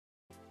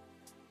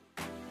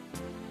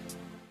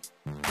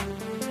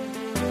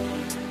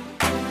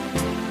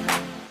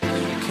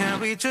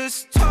we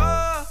just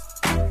talk?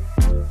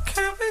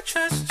 Can we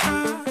just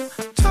talk?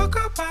 Talk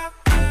about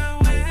where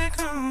we're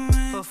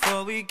going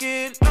before we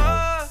get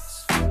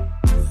lost.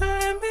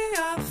 Let me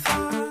our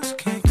thoughts.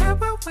 Can't get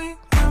what we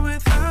want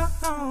without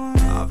knowing.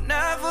 I've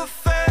never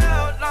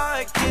felt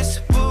like this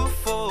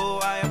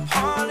before. I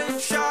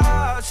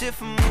apologize if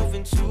I'm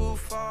moving too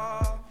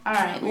far.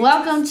 Alright,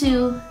 welcome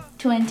to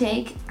Twin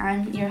Take.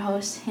 I'm your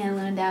host, Hannah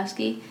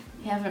Lewandowski.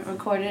 We haven't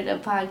recorded a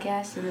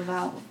podcast in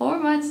about 4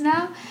 months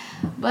now,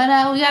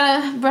 but we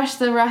gotta brush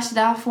the rust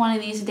off one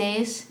of these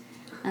days.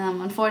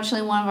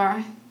 Unfortunately, one of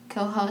our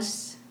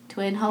co-hosts,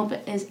 Twin Hope,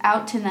 is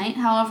out tonight.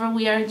 However,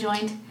 we are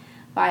joined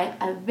by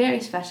a very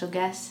special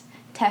guest,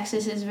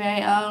 Texas's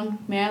very own,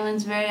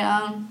 Maryland's very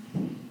own,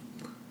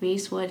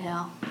 Reese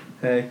Woodhill.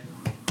 Hey.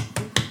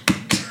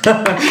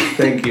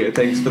 Thank you.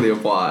 Thanks for the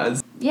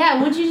applause.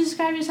 Yeah, would you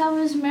describe yourself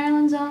as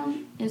Maryland's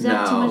own? Is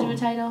that too much of a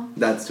title?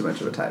 That's too much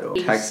of a title.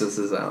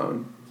 Texas's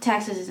own.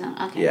 Texas's own,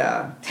 okay.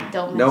 Yeah.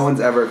 Don't no one's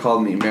ever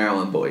called me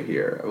Maryland boy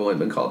here. I've only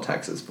been called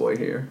Texas boy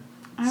here.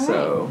 All right.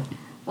 So.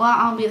 Well,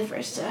 I'll be the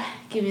first to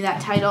give you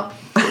that title.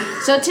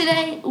 So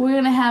today we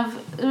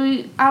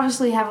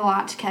obviously have a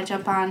lot to catch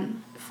up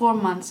on. 4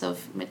 months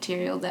of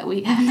material that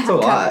we have not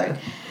covered.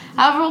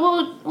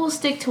 However, we'll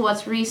stick to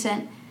what's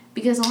recent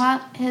because a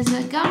lot has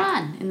gone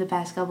on in the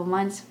past couple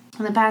months.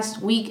 In the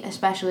past week,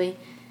 especially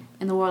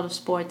in the world of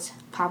sports,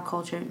 pop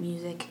culture,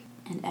 music,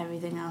 and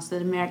everything else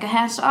that America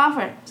has to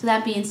offer. So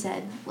that being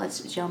said, let's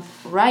jump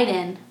right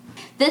in.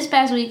 This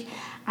past week,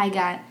 I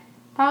got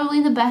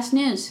probably the best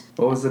news.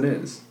 What was the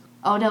news?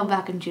 Odell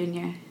Beckham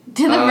Jr.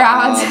 to the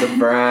Browns. The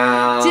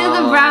Browns. To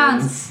the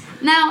Browns.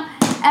 Now,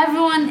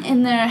 everyone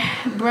and their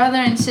brother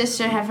and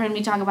sister have heard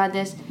me talk about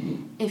this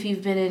if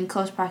you've been in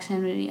close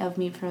proximity of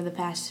me for the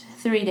past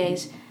 3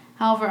 days.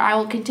 However, I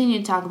will continue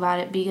to talk about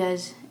it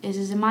because it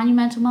is a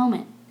monumental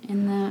moment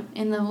in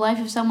the life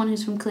of someone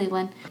who's from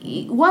Cleveland.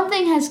 One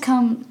thing has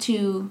come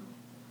to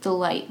the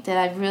light that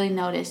I've really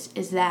noticed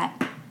is that,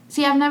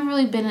 I've never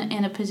really been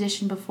in a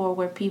position before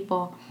where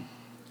people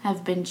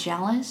have been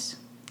jealous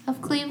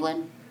of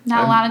Cleveland.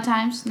 Not a lot of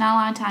times.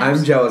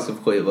 I'm jealous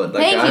of Cleveland.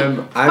 Like, Thank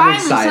you. I'm Finally,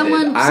 excited.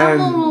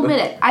 someone will admit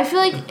it. I feel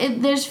like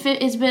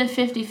it's been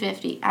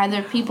 50-50.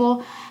 Either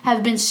people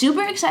have been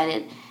super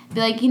excited, be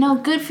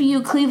like, good for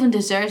you, Cleveland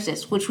deserves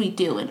this, which we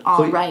do, and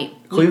right.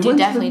 We do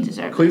definitely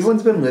deserve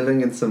Cleveland's been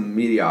living in some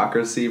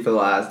mediocrity for the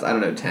last,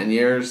 10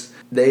 years.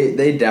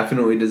 They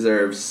definitely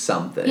deserve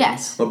something.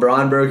 Yes.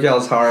 LeBron broke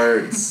y'all's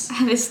hearts.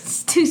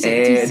 It's too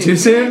soon. Too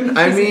soon?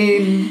 I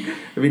mean,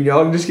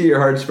 y'all can just get your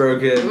hearts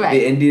broken. Right.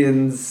 The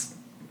Indians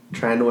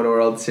trying to win a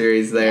World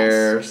Series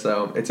there, Yes.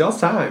 So it's y'all's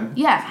time.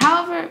 Yeah,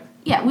 however,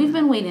 we've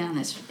been waiting on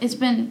this. It's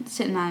been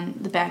sitting on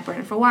the back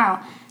burner for a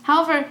while.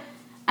 However,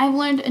 I've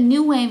learned a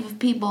new wave of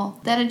people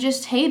that are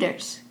just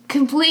haters.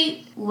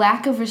 Complete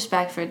lack of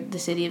respect for the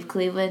city of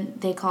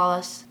Cleveland. They call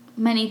us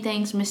many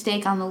things: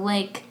 mistake on the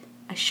lake,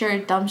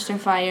 assured dumpster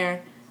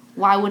fire,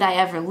 why would I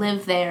ever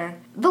live there?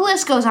 The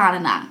list goes on.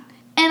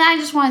 And I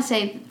just want to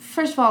say,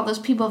 first of all, those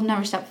people have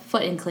never stepped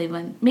foot in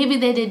Cleveland. Maybe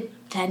they did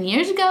 10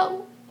 years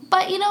ago,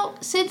 but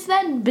since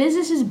then,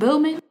 business is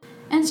booming.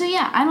 And so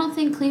I don't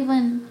think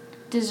Cleveland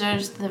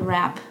deserves the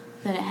rap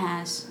that it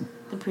has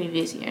the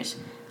previous years.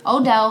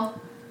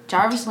 Odell,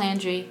 Jarvis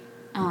Landry,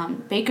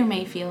 Baker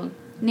Mayfield.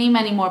 Name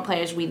any more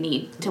players we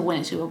need to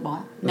win a Super Bowl.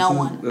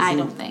 I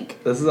don't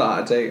think. This is a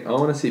hot take. I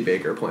want to see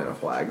Baker plant a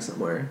flag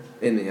somewhere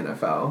in the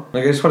NFL.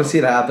 I just want to see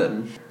it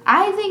happen.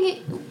 I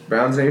think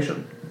Browns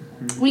Nation.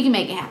 We can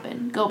make it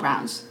happen. Go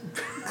Browns.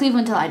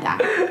 Cleveland till I die.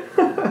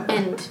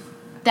 And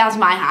that's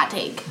my hot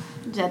take,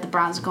 that the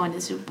Browns are going to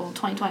the Super Bowl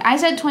 2020. I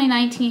said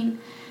 2019.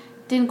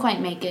 Didn't quite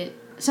make it.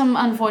 Some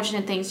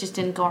unfortunate things just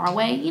didn't go our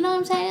way. You know what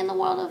I'm saying? In the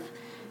world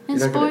of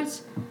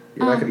sports.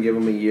 You're not going to give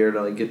them a year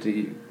to get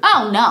to...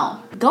 Oh,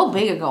 no. Go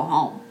big or go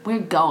home. We're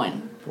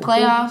going.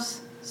 Playoffs,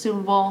 Super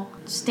Bowl,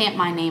 stamp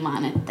my name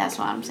on it. That's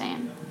what I'm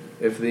saying.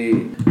 If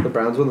the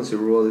Browns win the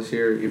Super Bowl this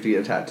year, you have to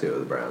get a tattoo of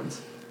the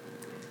Browns.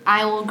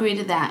 I will agree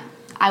to that.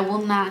 I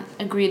will not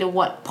agree to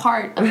what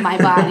part of my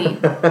body.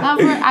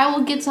 However, I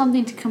will get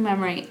something to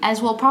commemorate,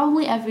 as will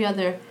probably every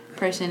other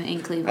person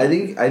in Cleveland.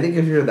 I think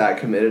if you're that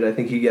committed, I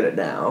think you get it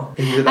now.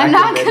 I'm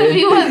not going to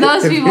be one of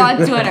those people on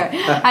Twitter.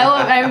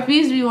 I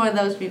refuse to be one of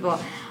those people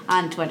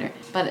on Twitter.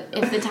 But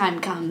if the time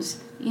comes,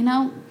 we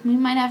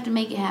might have to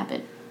make it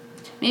happen.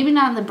 Maybe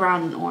not the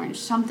brown and orange.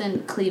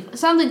 Something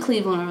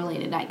Cleveland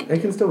related.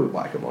 It can still be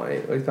black and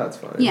white. Like, that's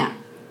fine. Yeah.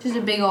 Just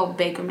a big old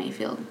Baker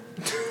Mayfield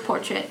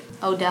portrait.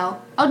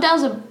 Odell.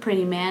 Odell's a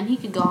pretty man. He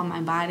could go on my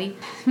body.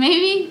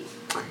 Maybe.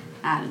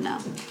 I don't know.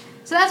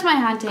 So that's my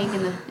hot take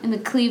in the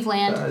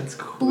Cleveland. That's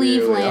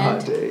clearly a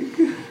hot take.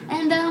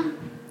 And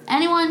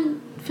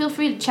anyone, feel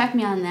free to check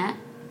me on that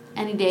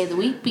any day of the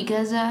week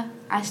because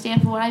I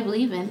stand for what I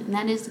believe in, and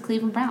that is the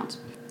Cleveland Browns.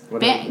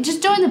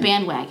 Just join the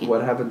bandwagon.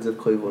 What happens if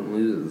Cleveland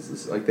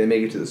loses? Like, they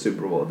make it to the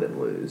Super Bowl and then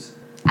lose.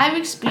 I've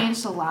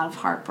experienced a lot of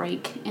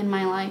heartbreak in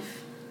my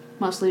life,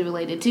 mostly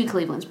related to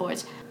Cleveland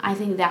sports. I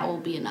think that will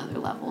be another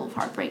level of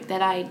heartbreak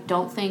that I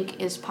don't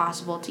think is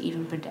possible to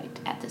even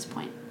predict at this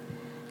point.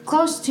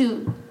 close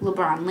to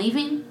LeBron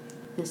leaving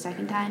the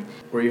second time.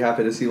 Were you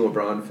happy to see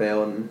LeBron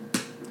fail in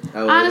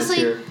LA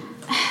Honestly, this year?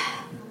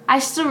 I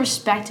still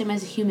respect him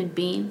as a human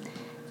being.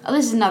 Oh,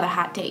 this is another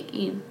hot take.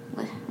 You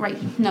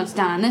write notes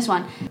down on this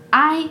one.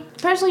 I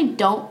personally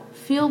don't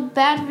feel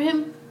bad for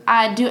him.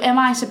 Am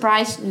I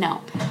surprised?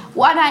 No.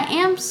 What I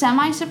am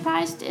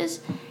semi-surprised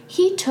is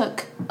he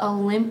took a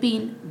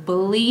limping,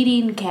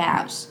 bleeding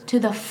Cavs to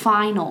the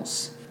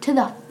finals. To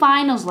the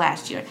finals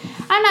last year.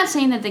 I'm not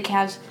saying that the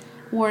Cavs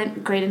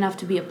weren't great enough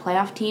to be a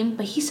playoff team,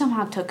 but he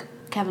somehow took,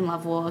 Kevin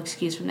Love will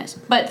excuse from this,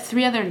 but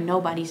 3 other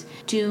nobodies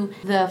to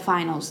the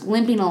finals,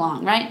 limping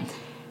along, right?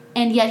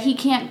 And yet he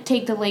can't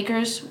take the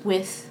Lakers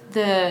with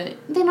they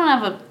don't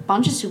have a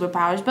bunch of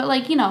superpowers, but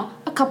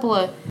a couple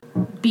of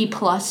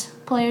B-plus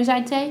players,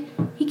 I'd say.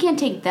 He can't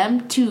take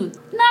them to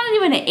not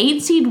even an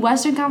 8-seed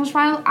Western Conference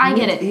final. I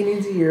get it. He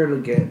needs a year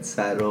to get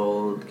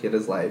settled, get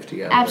his life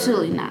together.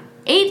 Absolutely not.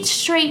 8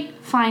 straight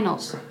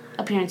finals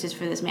appearances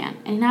for this man.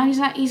 And now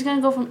he's going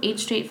to go from 8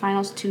 straight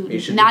finals to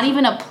not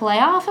even a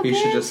playoff appearance?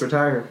 He should just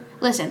retire.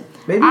 Listen,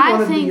 Maybe he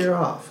wanted the year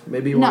off.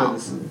 Maybe he wanted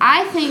this.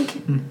 I think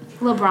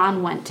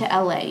LeBron went to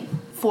LA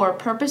for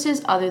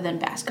purposes other than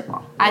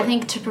basketball. I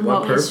think to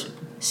promote his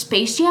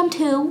Space Jam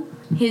 2,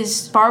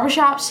 his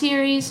barbershop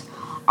series,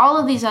 all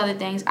of these other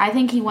things. I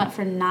think he went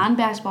for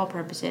non-basketball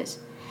purposes.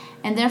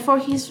 And therefore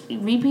he's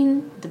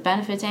reaping the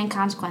benefits and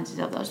consequences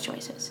of those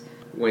choices.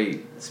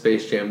 Wait,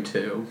 Space Jam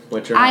 2.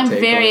 What's your hot take?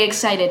 I'm very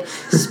excited.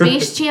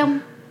 Space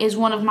Jam is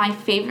one of my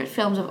favorite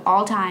films of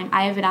all time.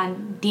 I have it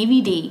on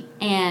DVD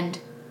and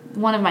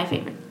one of my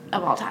favorite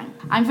of all time.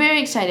 I'm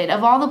very excited.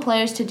 Of all the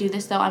players to do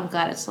this, though, I'm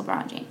glad it's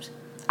LeBron James.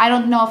 I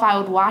don't know if I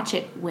would watch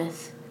it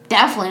with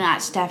definitely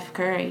not Steph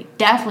Curry,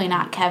 definitely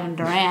not Kevin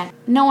Durant.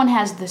 No one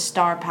has the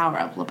star power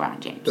of LeBron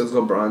James. Does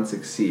LeBron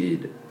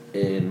succeed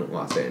in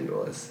Los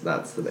Angeles?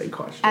 That's the big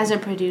question. As a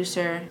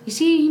producer, you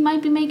see, he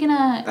might be making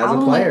As a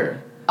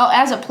player.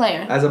 As a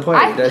player. As a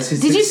player, does he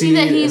did you see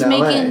that he's in LA?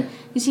 making?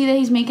 You see that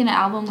he's making an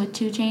album with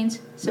 2 Chainz?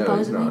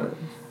 Supposedly. No, he's not.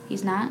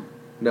 He's not.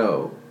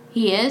 No.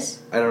 He is.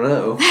 I don't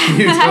know.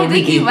 I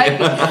think he might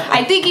be.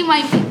 I think he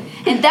might be.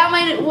 And that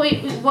might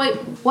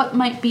what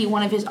might be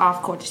one of his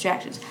off-court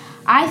distractions.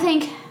 I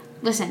think.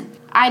 Listen,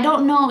 I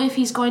don't know if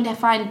he's going to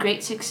find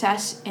great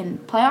success in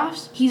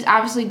playoffs. He's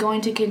obviously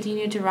going to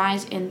continue to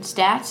rise in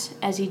stats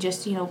as he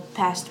just,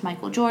 passed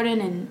Michael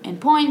Jordan in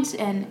points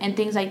and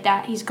things like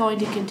that. He's going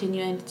to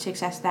continue in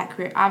success of that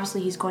career.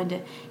 Obviously, he's going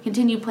to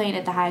continue playing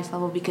at the highest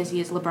level because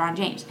he is LeBron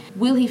James.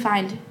 Will he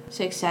find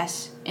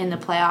success in the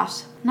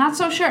playoffs? Not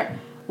so sure.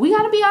 We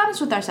got to be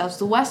honest with ourselves.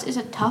 The West is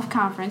a tough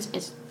conference.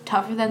 It's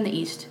tougher than the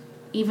East.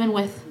 Even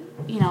with,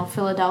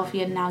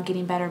 Philadelphia now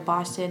getting better,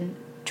 Boston,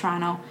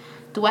 Toronto.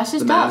 The West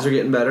is tough. The Mavs are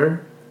getting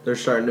better. They're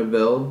starting to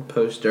build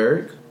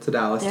post-Dirk. It's a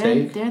Dallas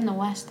take. They're in the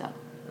West, though.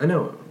 I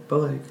know,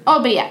 but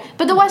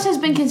But the West has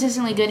been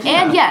consistently good.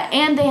 Yeah.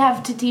 And they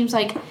have teams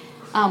like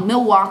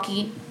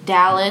Milwaukee,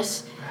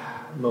 Dallas.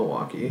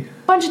 Milwaukee.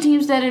 A bunch of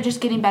teams that are just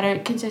getting better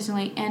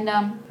consistently. And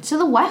so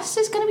the West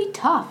is going to be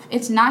tough.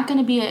 It's not going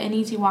to be an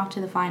easy walk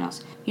to the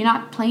finals. You're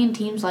not playing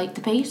teams like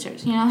the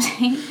Pacers, you know what I'm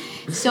saying?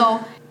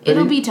 So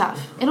it'll be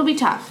tough. It'll be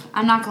tough.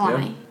 I'm not going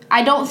to lie.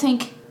 I don't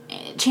think...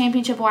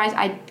 Championship-wise,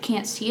 I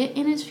can't see it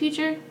in his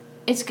future.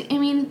 You're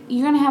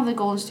going to have the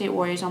Golden State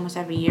Warriors almost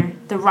every year.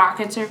 The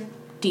Rockets are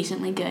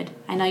decently good.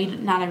 I know you're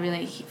not a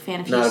really fan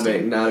of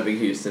Houston. Not a big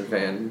Houston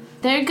fan.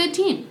 They're a good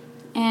team.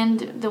 And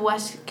the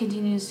West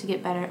continues to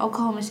get better.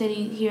 Oklahoma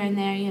City here and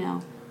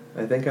there,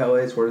 I think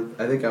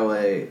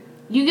LA...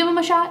 You give them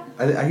a shot?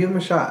 I give them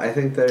a shot. I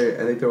think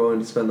they're willing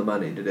to spend the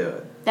money to do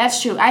it.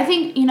 That's true. I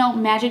think,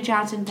 Magic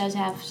Johnson does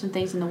have some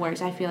things in the works.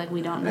 I feel like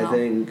we don't know.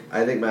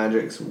 I think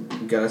Magic's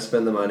gonna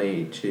spend the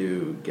money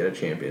to get a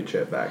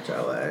championship back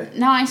to LA.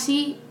 Now I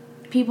see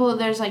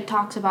there's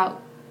talks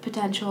about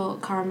potential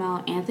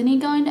Carmelo Anthony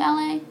going to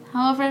LA.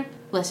 However,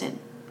 listen,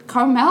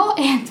 Carmelo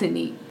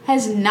Anthony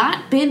has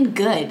not been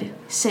good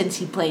since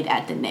he played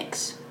at the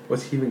Knicks.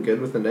 Was he even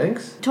good with the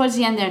Knicks? Towards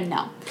the end there,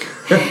 no.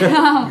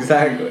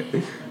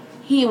 Exactly.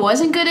 He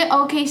wasn't good at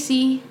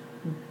OKC,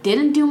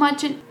 didn't do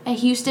much at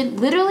Houston.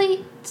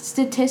 Literally,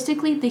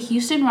 statistically, the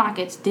Houston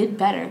Rockets did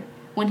better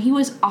when he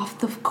was off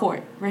the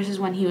court versus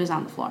when he was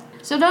on the floor.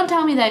 So don't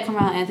tell me that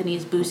Carmelo Anthony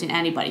is boosting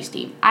anybody's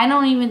team. I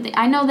know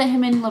that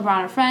him and LeBron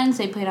are friends.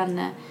 They played on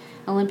the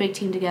Olympic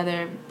team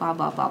together, blah,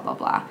 blah, blah, blah,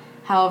 blah.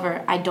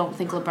 However, I don't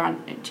think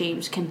LeBron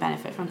James can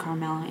benefit from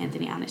Carmelo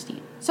Anthony on his team.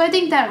 So I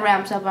think that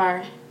wraps up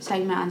our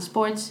segment on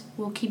sports.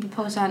 We'll keep you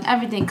posted on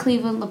everything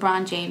Cleveland,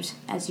 LeBron James,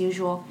 as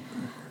usual.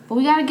 But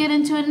we got to get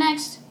into it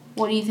next.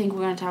 What do you think we're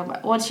going to talk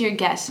about? What's your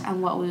guess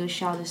on what we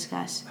shall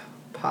discuss?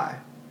 Pie.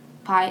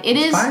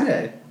 It's pie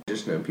day.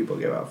 Just know people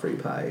give out free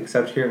pie,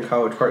 except here in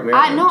College Park,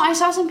 Maryland. I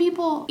saw some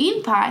people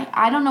eating pie.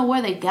 I don't know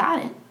where they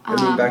got it.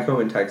 Back home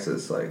in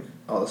Texas,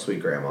 all the sweet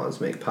grandmas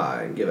make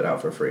pie and give it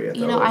out for free at the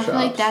little shops. I feel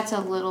like that's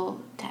a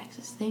little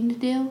Texas thing to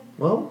do.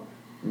 Well,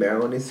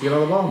 Maryland needs to get on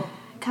the ball.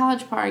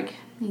 College Park,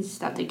 needs to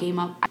step their game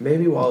up.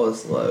 Maybe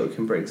Wallace Lowe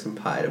can bring some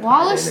pie to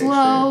Wallace Pi Day next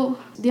Lowe,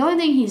 the only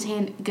thing he's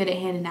good at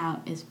handing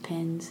out is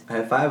pins. year.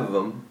 I have 5 of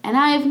them. And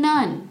I have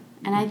none.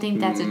 And I think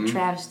that's a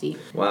travesty.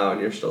 Wow,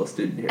 and you're still a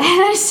student here. And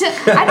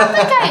I don't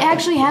think I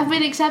actually have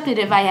been accepted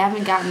if I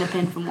haven't gotten a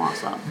pin from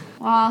Wallace Lowe.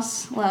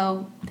 Wallace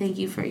Lowe, thank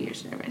you for your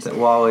service.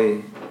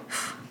 Wally,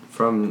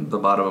 from the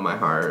bottom of my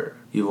heart,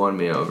 you won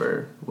me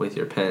over with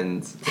your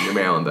pins and your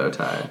Maryland bow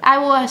tie. I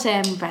will say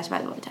I'm impressed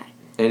by the bow tie.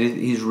 And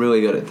he's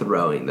really good at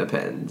throwing the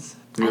pins.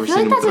 Have you I ever feel seen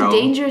like him that's throw a 'em?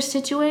 dangerous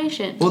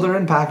situation. Well, they're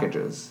in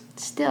packages.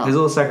 Still. His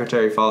little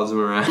secretary follows him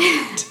around,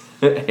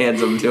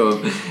 hands them to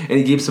him, and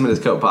he keeps them in his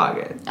coat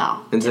pocket.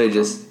 Oh. And so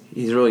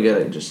he's really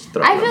good at just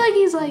throwing I feel them. like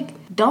he's like,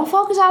 don't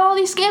focus on all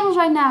these scandals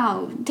right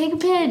now. Take a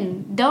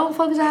pin. Don't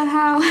focus on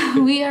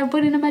how we are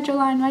putting a metro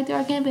line right through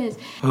our campus.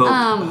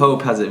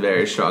 Hope has a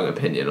very strong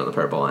opinion on the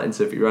Purple Line,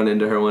 so if you run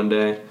into her one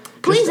day...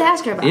 Please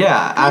ask her about it.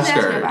 Yeah, Please ask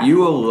her. about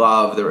You it. will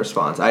love the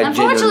response.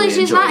 Unfortunately,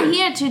 she's not enjoyed it.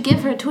 here to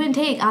give her twin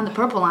take on the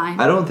Purple Line.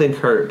 I don't think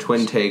her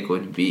twin take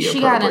would be She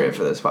got appropriate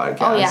for this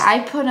podcast. Oh, yeah. I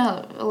put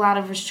a lot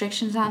of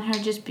restrictions on her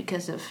just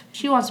because of...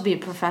 She wants to be a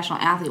professional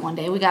athlete one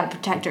day. We got to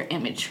protect her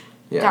image.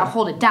 Yeah. Got to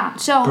hold it down.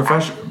 So...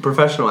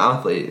 Professional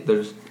athlete.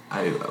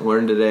 I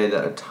learned today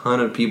that a ton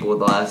of people with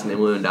the last name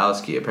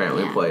Lewandowski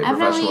apparently play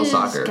professional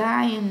soccer. This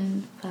guy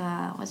in,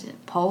 was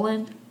it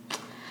Poland?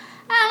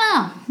 I don't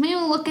know. Maybe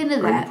we'll look into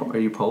that. Are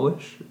you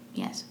Polish?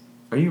 Yes.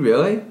 Are you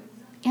really?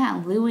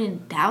 Yeah,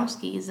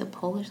 Lewandowski is a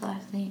Polish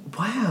last name.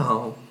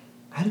 Wow.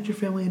 How did your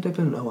family end up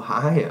in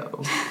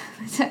Ohio?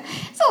 It's a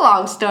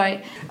long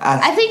story.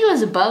 I think it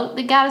was a boat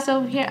that got us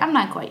over here. I'm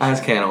not quite sure.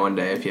 Ask Hannah one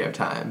day if you have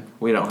time.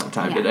 We don't have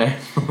time today.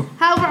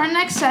 However, our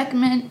next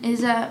segment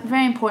is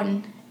very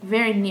important,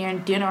 very near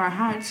and dear to our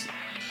hearts.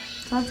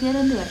 So let's get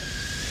into it.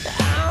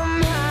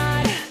 I'm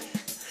hot,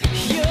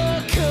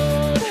 you're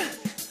cold.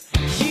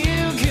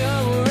 You go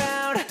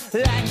around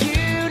like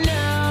you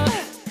know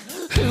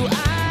who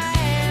I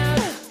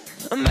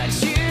am, but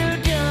you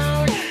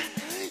don't.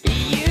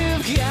 You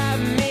got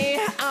me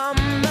on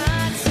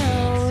my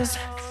toes.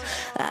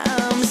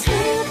 I'm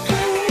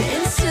slipping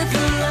into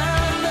the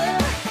lava,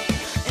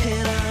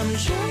 and I'm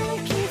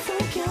drinking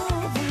from your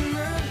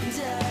under.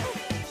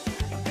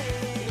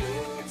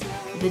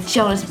 The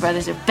Jonas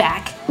Brothers are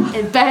back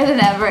and better than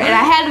ever. And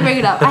I had to bring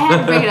it up. I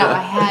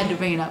had to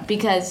bring it up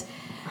because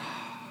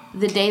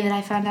the day that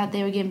I found out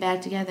they were getting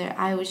back together,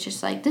 I was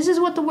just like, this is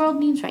what the world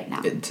needs right now.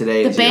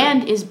 The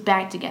band is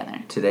back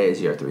together. Today is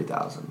year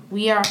 3000.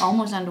 We are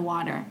almost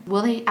underwater.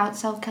 Will they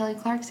outsell Kelly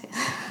Clarkson?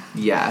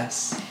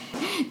 Yes.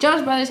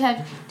 Jonas Brothers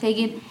have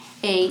taken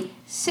a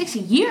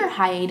 6-year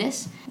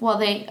hiatus. Well,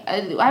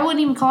 I wouldn't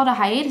even call it a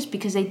hiatus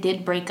because they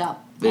did break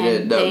up. They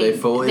did. No, they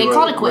fully They were,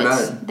 called it quits.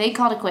 We're done. They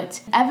called it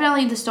quits.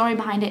 Evidently, the story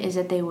behind it is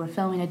that they were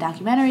filming a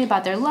documentary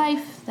about their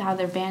life, how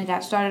their band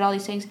got started, all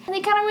these things. And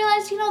they kind of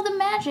realized, the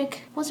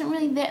magic wasn't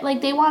really there.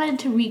 Like, they wanted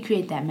to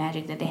recreate that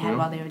magic that they had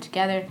while they were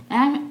together. And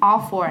I'm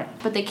all for it.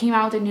 But they came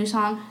out with a new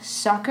song,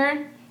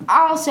 Sucker.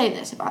 I'll say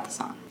this about the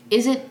song.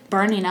 Is it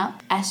burning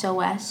up?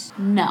 SOS?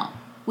 No.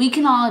 We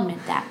can all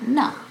admit that.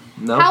 No.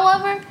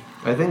 However...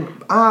 I think...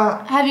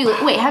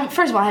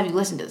 first of all, have you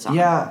listened to the song?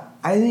 Yeah,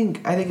 I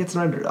think it's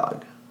an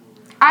underdog.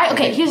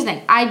 Here's the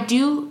thing.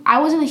 I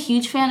wasn't a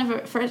huge fan of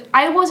it first.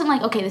 I wasn't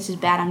like, okay, this is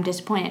bad, I'm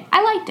disappointed.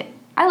 I liked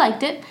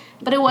it,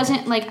 but it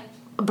wasn't like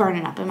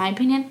burning up in my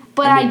opinion.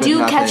 But I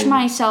do catch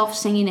myself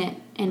singing it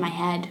in my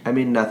head. I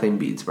mean, nothing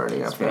beats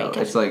burning up though.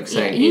 It's like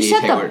saying you any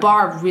set Taylor... the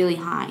bar really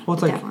high. Well,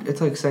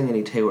 it's like saying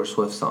any Taylor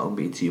Swift song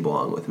beats You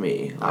Belong With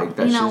Me. Like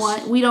that's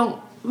what? We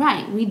don't.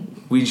 Right.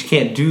 We just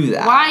can't do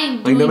that. Why?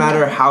 No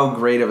matter how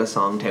great of a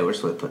song Taylor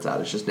Swift puts out,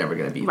 it's just never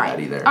gonna be that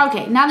either.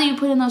 Okay. Now that you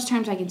put in those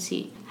terms, I can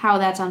see how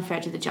that's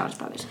unfair to the Jonas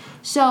Brothers.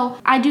 So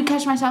I do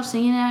catch myself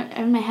singing it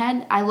in my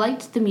head. I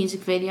liked the music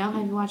video.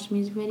 Have you watched the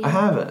music video? I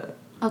haven't.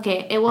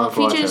 Okay. It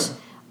features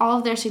all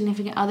of their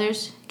significant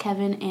others,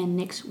 Kevin and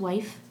Nick's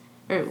wife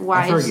or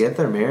wives. I forget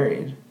they're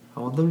married.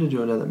 I want them to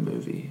do another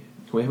movie.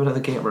 Can we have another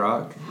Camp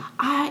Rock?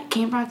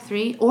 Camp Rock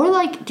 3.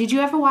 Or, did you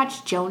ever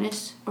watch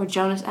Jonas or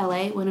Jonas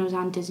LA when it was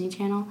on Disney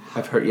Channel?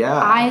 I've heard, yeah.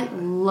 I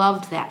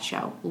loved that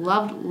show.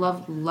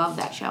 Loved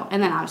that show.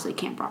 And then, obviously,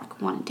 Camp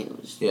Rock 1 and 2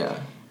 was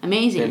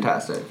amazing.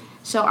 Fantastic.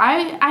 So,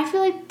 I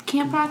feel like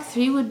Camp Rock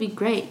 3 would be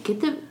great.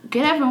 Get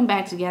everyone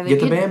back together. Get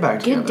the band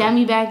back together. Get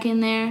Demi back in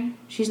there.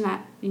 She's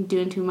not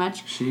doing too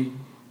much. Is she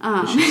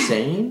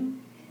sane?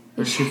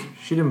 Or she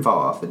didn't fall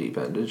off the deep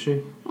end, did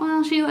she?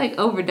 Well, she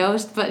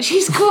overdosed, but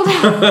she's cool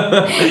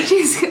now.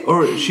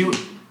 Or she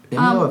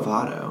Demi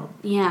Lovato.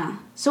 Yeah.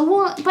 So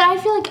but I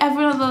feel like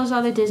every one of those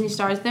other Disney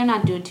stars, they're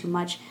not doing too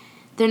much.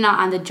 They're not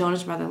on the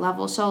Jonas Brother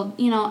level. So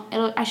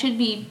it should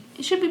be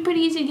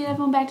pretty easy to get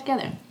everyone back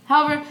together.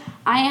 However,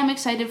 I am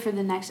excited for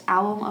the next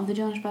album of the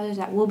Jonas Brothers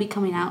that will be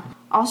coming out.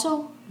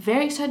 Also,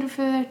 very excited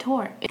for their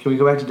tour. Can we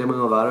go back to Demi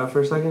Lovato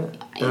for a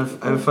second? I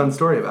have a fun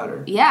story about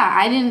her. Yeah,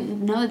 I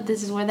didn't know that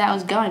this is where that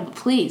was going, but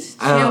please,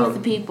 share with the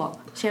people.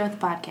 Share with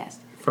the podcast.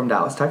 From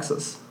Dallas,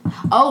 Texas.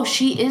 Oh,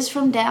 she is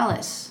from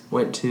Dallas.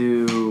 Went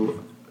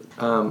to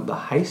the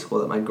high school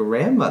that my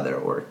grandmother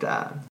worked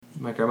at.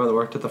 My grandmother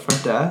worked at the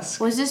front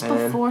desk. Was this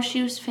before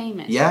she was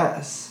famous?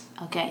 Yes.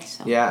 Okay,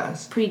 so.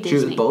 Yes. Pre-Disney.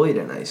 She was bullied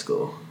in high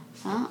school.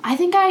 I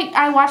think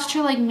I watched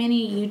her like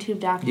mini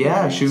YouTube documentary.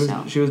 Yeah,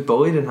 she was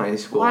bullied in high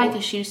school. Why?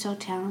 Because she was so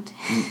talented.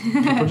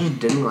 People just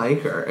didn't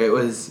like her. It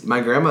was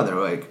my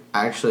grandmother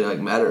actually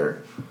met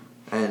her,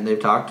 and they've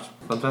talked.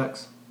 Fun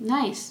facts.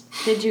 Nice.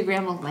 Did your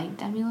grandma like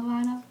Demi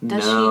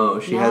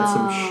Lovato? She had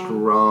some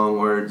strong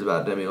words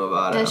about Demi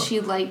Lovato. Does she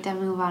like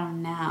Demi Lovato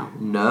now?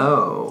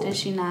 No. Does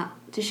she not?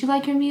 Does she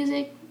like her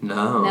music?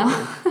 No.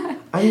 No.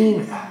 I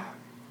mean,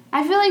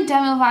 I feel like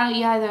Demi Lovato,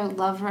 you either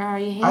love her or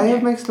you hate her. I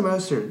have mixed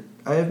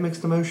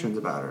emotions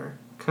about her.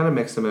 Kind of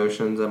mixed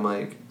emotions. I'm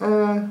like,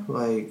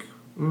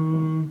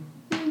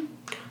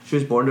 She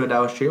was born to a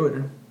Dallas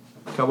cheerleader.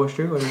 Cowboys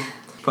cheerleader.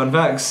 Fun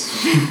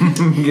facts.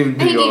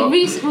 Hey,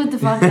 Reese with the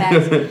fun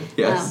facts.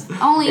 Yes.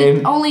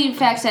 Only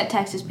facts that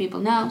Texas people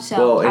know.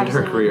 So and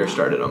her career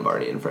started on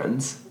Barney and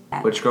Friends.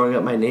 Which, growing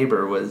up, my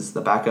neighbor was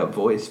the backup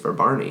voice for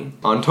Barney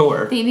on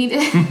tour. They need to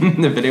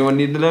if anyone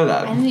needed to know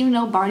that. I didn't even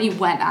know Barney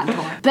went on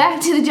tour.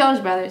 Back to the Jonas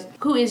Brothers.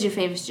 Who is your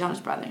favorite Jonas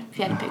brother, if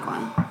you had to pick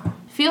one?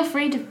 Feel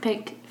free to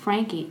pick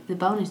Frankie, the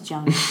bonus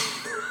Jonas.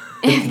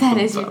 If that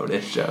is your...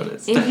 Bonus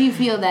Jonas. If you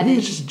feel that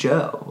it's just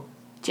Joe.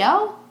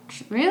 Joe?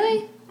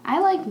 Really? I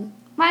like...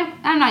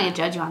 I'm not going to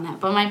judge you on that,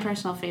 but my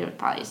personal favorite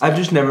probably is... I've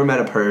just never met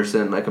a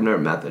person, I've never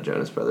met the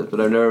Jonas Brothers, but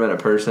I've never met a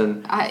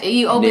person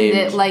you opened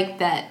it like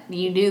that,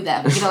 you knew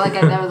that, but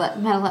I've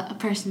never met a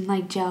person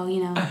like Joe,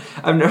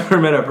 I've never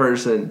met a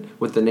person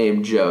with the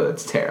name Joe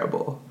that's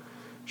terrible.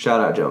 Shout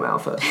out Joe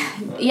Malfa.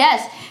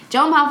 Yes,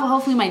 Joe Malfa,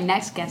 hopefully my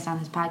next guest on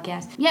this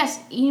podcast.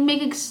 Yes, you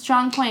make a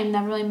strong point. I've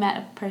never really met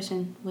a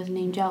person with the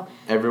name Joe.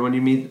 Everyone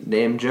you meet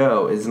named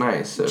Joe is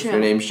nice, so True. If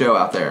your name's Joe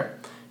out there,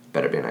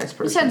 better be a nice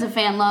person. He sends a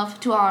fan love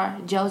to all our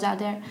Joes out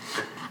there.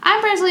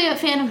 I'm personally a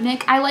fan of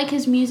Nick. I like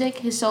his music,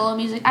 his solo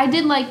music. I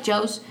did like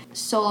Joe's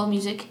solo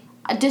music.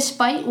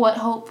 Despite what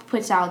Hope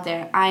puts out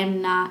there,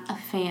 I'm not a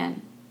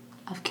fan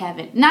of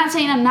Kevin. Not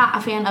saying I'm not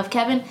a fan of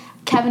Kevin.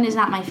 Kevin is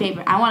not my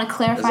favorite. I want to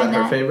clarify that. Is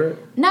that her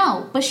favorite?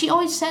 No, but she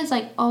always says,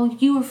 oh,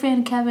 you were a fan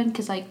of Kevin,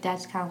 because,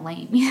 that's kind of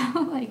lame,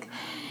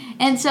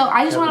 And so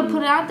I just want to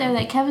put it out there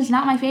that Kevin's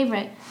not my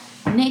favorite.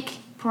 Nick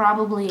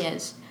probably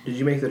is. Did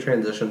you make the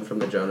transition from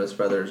the Jonas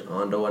Brothers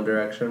onto One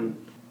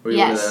Direction? Were you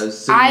yes, one of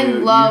those? So I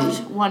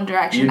loved One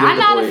Direction. I'm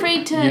not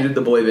afraid to... You did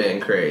the boy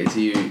band craze.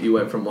 You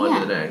went from one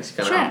to the next. You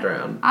kind of hopped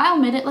around. I'll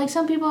admit it.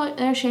 Some people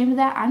are ashamed of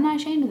that. I'm not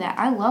ashamed of that.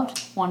 I loved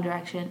One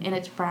Direction in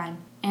its prime.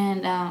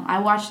 And I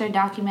watched their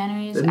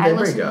documentaries. Didn't they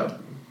break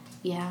up?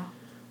 Yeah.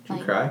 Did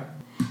you cry?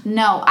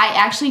 No, I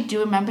actually do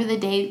remember the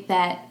day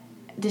that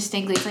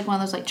distinctly. It's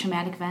one of those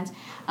traumatic events.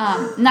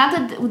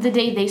 Not the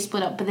day they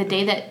split up, but the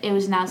day that it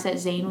was announced that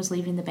Zayn was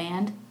leaving the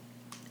band.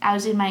 I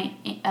was in my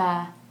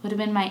would have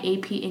been my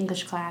AP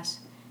English class,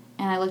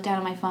 and I looked down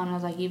at my phone and I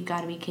was like, "You've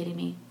got to be kidding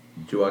me."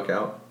 Did you walk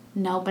out?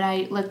 No, but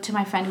I looked to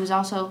my friend who was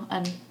also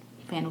a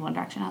fan of One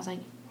Direction. I was like,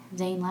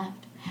 Zayn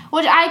left.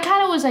 Which I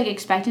kind of was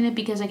expecting it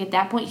because at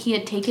that point he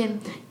had taken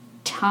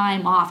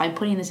time off. I'm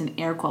putting this in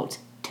air quotes.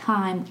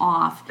 Time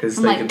off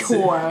from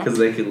tour. Because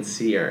they can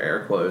see our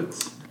air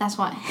quotes. That's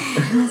why.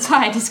 That's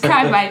why I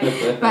described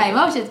my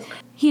emotions.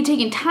 He had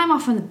taken time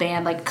off from the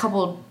band, a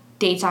couple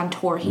dates on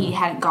tour he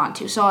hadn't gone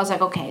to. So I was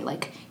like, okay,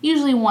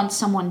 usually once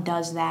someone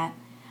does that,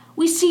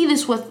 we see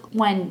this with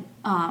when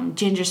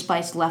Ginger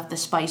Spice left the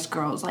Spice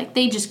Girls.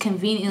 They just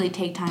conveniently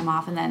take time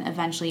off and then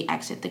eventually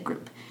exit the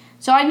group.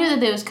 So I knew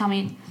that it was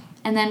coming.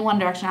 And then One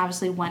Direction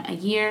obviously went a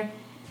year.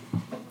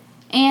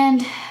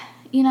 And,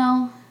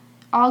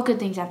 all good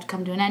things have to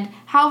come to an end.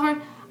 However,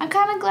 I'm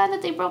kind of glad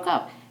that they broke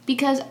up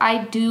because I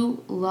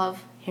do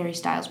love Harry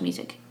Styles'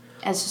 music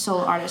as a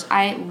solo artist.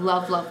 I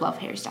love, love, love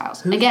Harry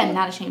Styles. Again,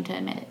 not ashamed to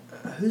admit it.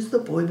 Who's the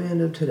boy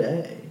band of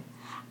today?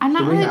 I'm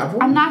not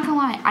gonna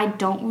lie. I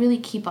don't really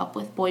keep up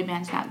with boy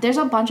bands now. There's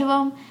a bunch of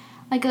them.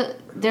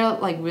 They're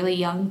really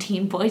young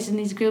teen boys in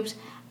these groups.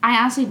 I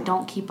honestly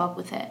don't keep up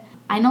with it.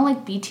 I know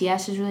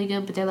BTS is really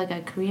good, but they're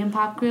a Korean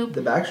pop group.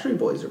 The Backstreet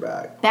Boys are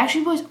back.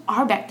 Backstreet Boys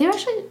are back. They were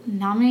actually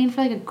nominated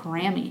for a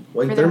Grammy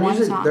for their music.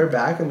 One song. They're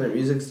back and their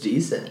music's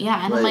decent.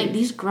 Yeah, and I'm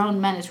these grown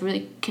men. It's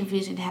really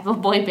confusing to have a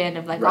boy band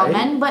of all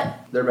men,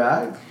 but they're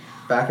back.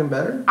 Back and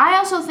better. I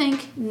also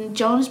think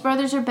Jonas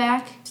Brothers are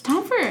back. It's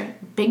time for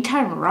Big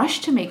Time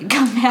Rush to make a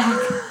comeback.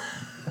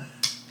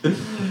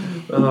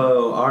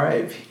 Oh,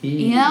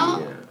 R.I.P.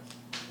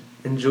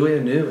 And Julia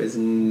New is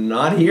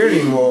not here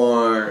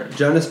anymore.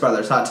 Jonas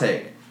Brothers, hot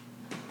take.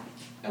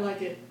 I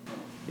like it.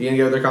 You gonna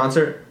go to their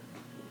concert?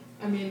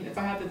 I mean, if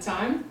I had the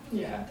time,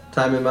 yeah.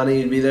 Time and money,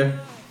 you'd be there?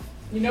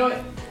 You know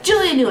it.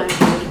 Julia New,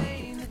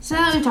 everybody. So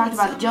now that we've talked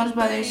about the Jonas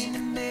Brothers,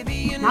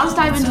 now let's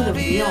dive into the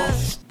real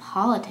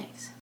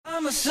politics.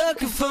 I'm a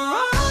sucker for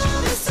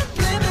all the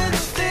subliminal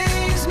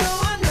things no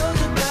one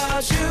knows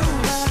about you.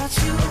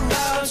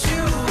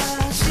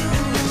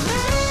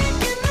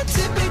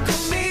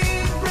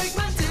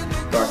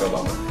 Barack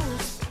Obama.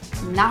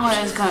 Not what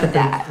I was going with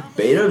that.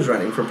 Beto's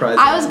running for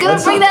president. I was going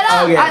to bring that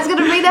up. Okay. I was going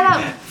to bring that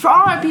up. For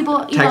all our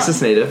people.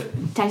 Texas native.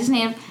 Texas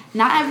native.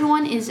 Not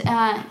everyone is,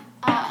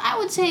 I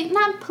would say,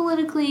 not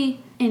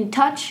politically in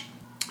touch,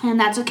 and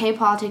that's okay.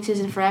 Politics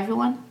isn't for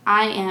everyone.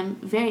 I am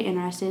very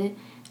interested.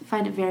 I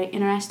find it very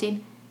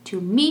interesting to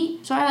me.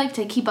 So I like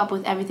to keep up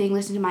with everything,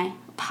 listen to my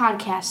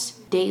podcasts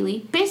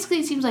daily. Basically,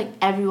 it seems like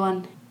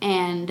everyone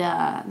and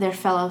their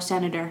fellow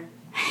senator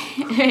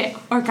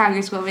or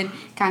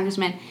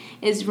congressman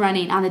is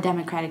running on the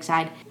Democratic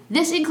side.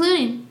 This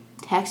including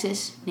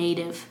Texas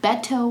native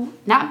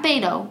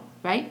Beto,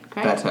 right?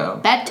 Correct?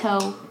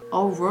 Beto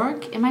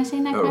O'Rourke. Am I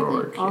saying that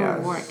correctly?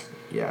 O'Rourke.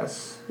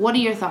 Yes. What are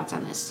your thoughts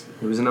on this?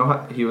 He was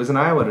in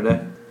Iowa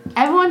today.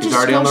 Everyone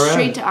just goes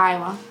straight to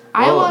Iowa.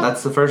 Well,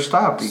 that's the first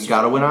stop. You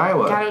gotta win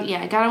Iowa.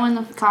 Gotta win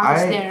the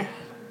caucus there.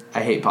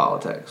 I hate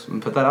politics. I'm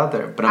gonna put that out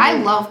there. But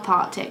I love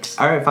politics.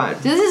 All right, fine.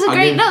 This is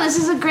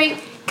a great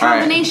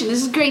combination. Right.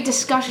 This is a great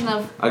discussion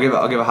of. I'll give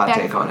a hot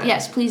take on it.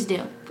 Yes, please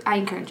do. I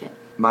encourage it.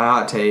 My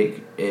hot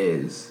take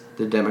is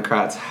the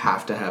Democrats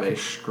have to have a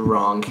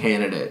strong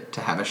candidate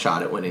to have a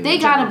shot at winning. Win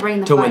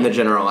the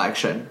general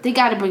election. They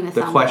gotta bring the.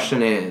 The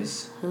question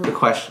is,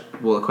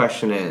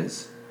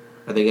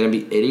 are they going to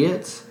be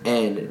idiots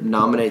and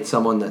nominate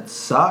someone that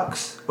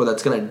sucks or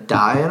that's going to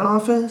die in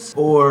office,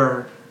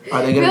 or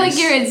are they going to? I feel like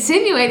you're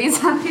insinuating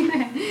something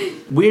there.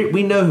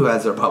 We know who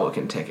has the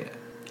Republican ticket.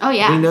 Oh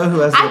yeah, we know who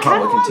has the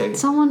Republican ticket.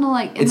 Someone to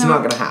like. It's not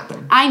going to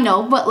happen. I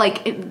know, but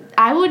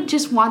I would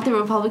just want the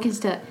Republicans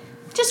to,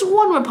 just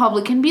one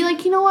Republican, be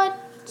like, you know what?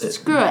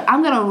 Screw it.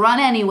 I'm going to run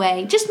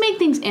anyway. Just make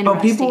things interesting. Oh,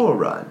 people will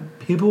run.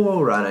 People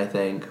will run. I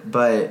think,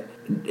 but.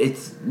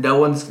 It's no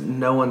one's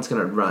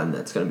gonna run.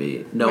 That's gonna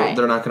be Right.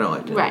 They're not gonna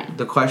elect him. Right.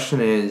 The question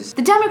is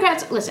the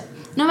Democrats. Listen,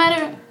 no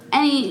matter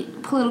any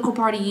political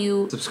party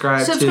you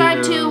subscribe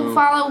to,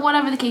 follow,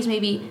 whatever the case may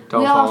be,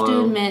 we all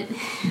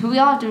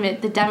have to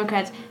admit the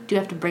Democrats do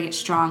have to bring it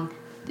strong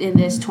in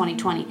this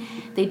 2020.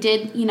 They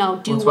did,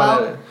 do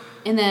well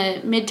in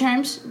the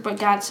midterms, but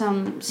got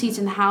some seats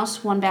in the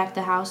House, won back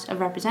the House of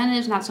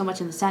Representatives, not so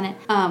much in the Senate.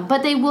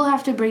 But they will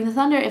have to bring the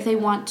thunder if they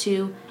want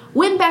to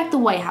win back the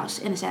White House,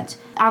 in a sense.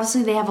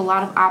 Obviously, they have a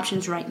lot of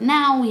options right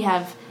now. We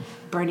have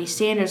Bernie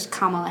Sanders,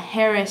 Kamala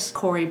Harris,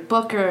 Cory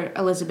Booker,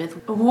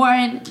 Elizabeth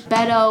Warren,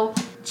 Beto,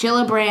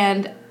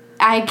 Gillibrand.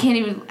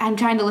 I'm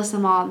trying to list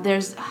them all.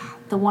 There's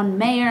the one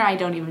mayor, I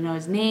don't even know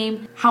his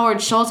name.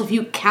 Howard Schultz, if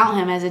you count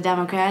him as a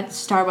Democrat,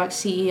 Starbucks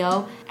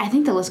CEO. I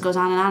think the list goes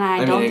on and on.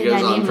 I don't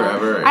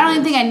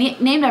think I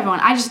named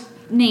everyone. I just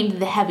named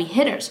the heavy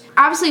hitters.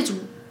 Obviously, it's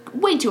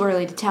way too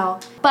early to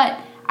tell, but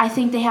I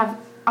think they have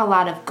a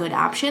lot of good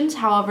options.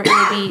 However, it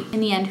will be,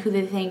 in the end, who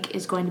they think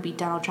is going to beat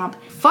Donald Trump.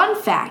 Fun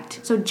fact,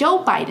 so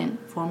Joe Biden,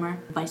 former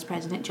Vice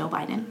President Joe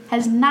Biden,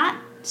 has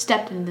not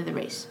stepped into the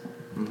race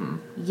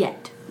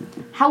yet.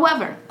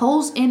 However,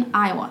 polls in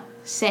Iowa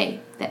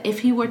say that if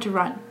he were to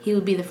run, he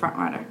would be the front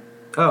runner.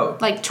 Oh.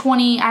 Like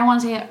 20, I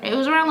want to say, it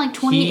was around like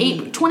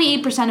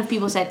 28% of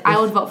people said, I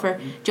would vote for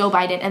Joe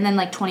Biden, and then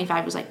like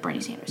 25 was like Bernie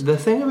Sanders. The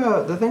thing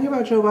about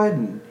Joe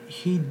Biden,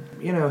 he,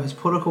 his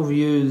political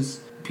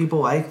views, people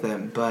like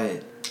them,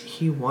 but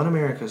he won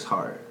America's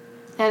heart.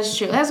 That's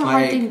true. That's a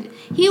hard thing.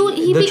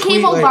 He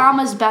became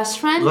Obama's best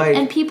friend,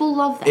 and people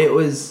love that. It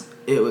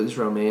was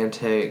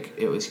romantic.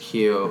 It was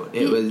cute.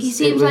 He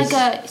seems like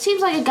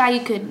a guy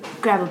you could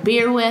grab a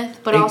beer with,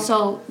 but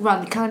also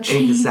run the country.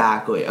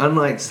 Exactly.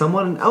 Unlike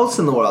someone else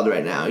in the world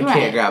right now, you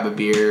can't grab a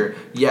beer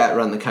yet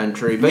run the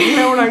country. But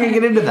we're not gonna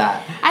get into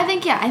that. I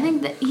think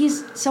that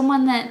he's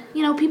someone that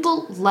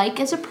people like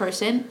as a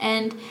person,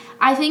 and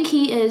I think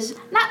he is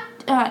not.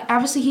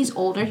 Obviously, he's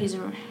older. He's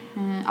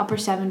upper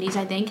 70s,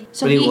 I think.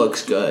 So but he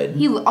looks good.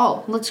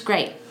 Looks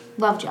great.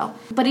 Love Joe.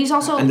 But he's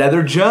also...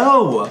 Another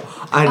Joe!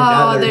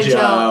 Another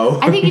Joe!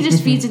 I think he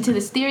just feeds into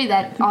this theory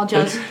that all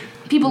Joes...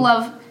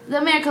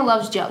 America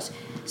loves Joes.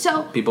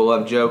 So... People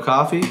love Joe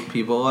Coffee.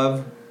 People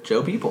love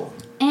Joe people.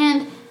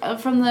 And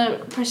from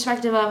the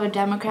perspective of a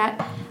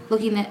Democrat,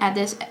 looking at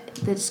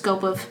the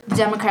scope of the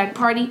Democratic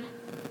Party,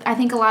 I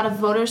think a lot of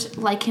voters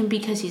like him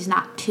because he's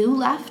not too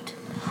left.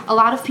 A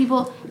lot of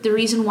people, the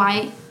reason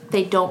why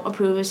they don't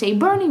approve of, say,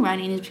 Bernie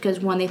running is because,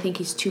 one, they think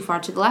he's too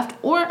far to the left,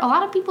 or a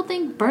lot of people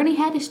think Bernie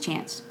had his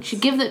chance.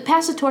 Should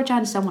pass the torch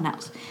on to someone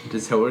else.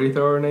 Does Hillary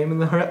throw her name in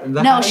the hat?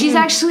 No, she's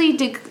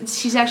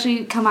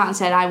actually come out and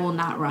said, I will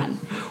not run.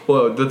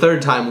 Well, the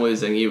third time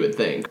losing, you would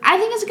think. I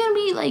think it's going to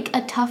be like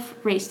a tough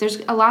race. There's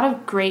a lot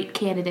of great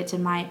candidates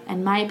in my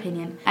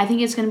opinion. I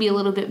think it's going to be a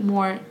little bit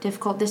more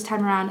difficult this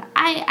time around.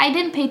 I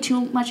didn't pay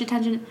too much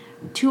attention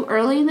too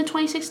early in the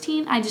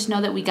 2016. I just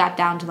know that we got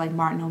down to like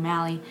Martin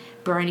O'Malley,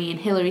 Bernie, and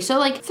Hillary. So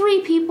like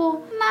 3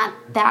 people, not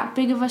that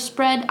big of a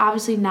spread.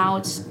 Obviously now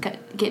it's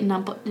getting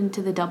up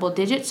into the double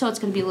digits, so it's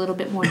going to be a little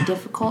bit more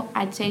difficult,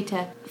 I'd say,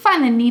 to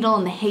find the needle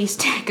in the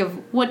haystack of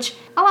which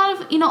a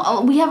lot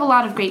of, we have a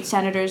lot of great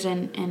senators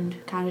and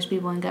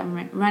congresspeople in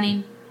government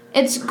running.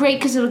 It's great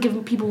because it'll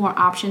give people more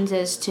options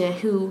as to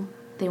who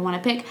they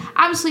want to pick.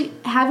 Obviously,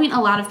 having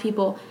a lot of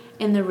people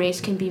in the race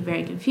can be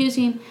very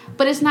confusing,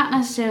 but it's not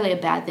necessarily a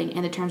bad thing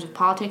in the terms of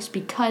politics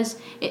because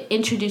it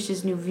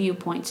introduces new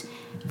viewpoints.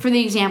 For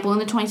the example, in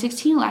the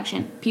 2016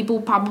 election,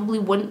 people probably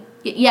wouldn't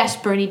Yes,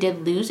 Bernie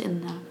did lose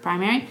in the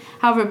primary.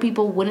 However,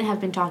 people wouldn't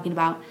have been talking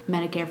about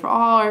Medicare for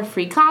all or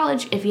free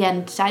college if he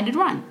hadn't decided to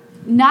run.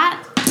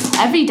 Not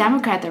every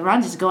Democrat that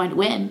runs is going to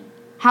win.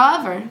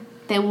 However,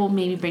 they will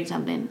maybe bring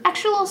something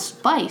extra little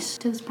spice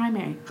to this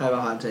primary. I have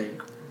a hot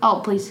take.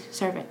 Oh, please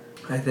serve it.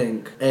 I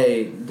think,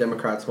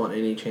 Democrats want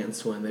any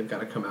chance to win, they've got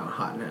to come out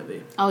hot and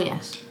heavy. Oh,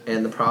 yes.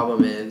 And the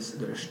problem is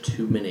there's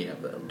too many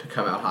of them to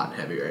come out hot and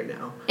heavy right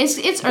now.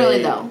 It's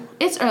early, though.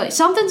 It's early.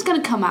 Something's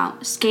going to come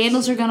out.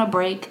 Scandals are going to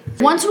break.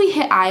 Once we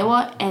hit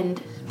Iowa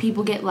and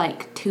people get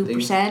like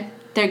 2%,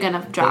 they're going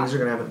to drop. Things are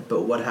going to happen.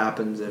 But what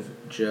happens if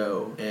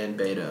Joe and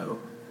Beto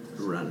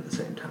run at the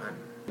same time?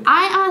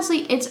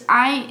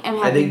 I am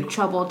having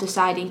trouble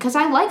deciding because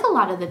I like a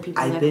lot of the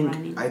people that are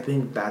running. I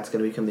think that's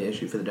going to become the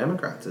issue for the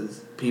Democrats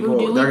is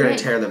people, they're going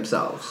to tear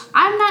themselves.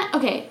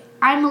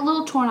 I'm a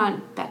little torn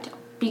on Beto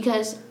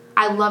because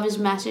I love his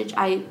message.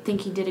 I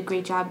think he did a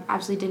great job.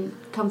 Obviously didn't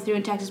come through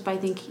in Texas, but I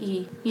think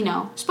he,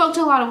 spoke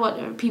to a lot of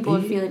what people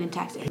are feeling in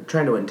Texas.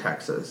 Trying to win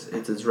Texas,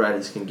 it's as red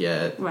as can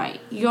get.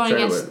 Right. You're going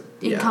against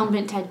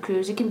incumbent Ted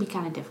Cruz. It can be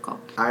kind of difficult.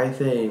 I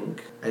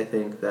think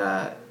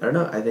that, I don't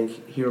know, I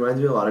think he reminds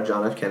me a lot of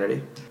John F.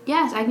 Kennedy.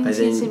 Yes, I can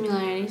see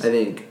similarities. I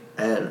think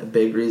a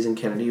big reason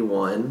Kennedy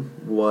won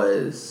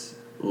was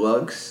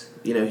looks.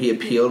 He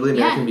appealed to the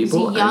American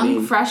people. He's a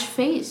young, fresh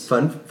face.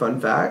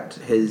 Fun fact,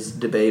 his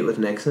debate with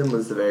Nixon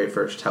was the very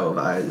first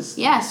televised.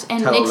 Yes,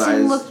 and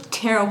Nixon looked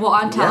terrible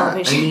on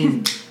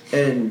television. Yeah,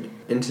 and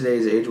in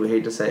today's age, we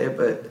hate to say it,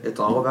 but it's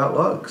all about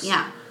looks.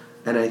 Yeah.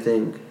 And I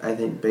think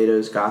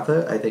Beto's got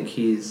that. I think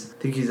he's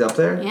up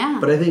there. Yeah.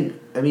 But in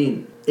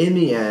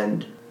the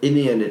end,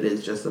 it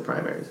is just the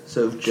primaries.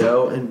 So if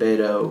Joe and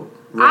Beto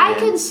I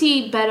can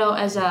see Beto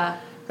as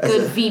a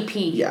good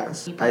VP.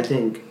 Yes. I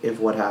think if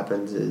what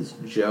happens is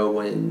Joe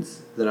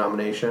wins the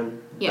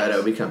nomination,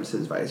 Beto becomes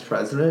his vice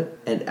president,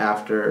 and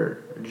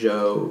after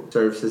Joe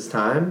serves his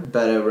time,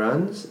 Beto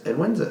runs and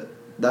wins it.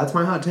 That's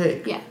my hot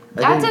take. Yeah.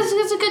 That's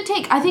a good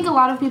take. I think a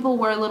lot of people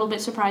were a little bit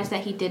surprised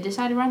that he did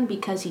decide to run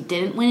because he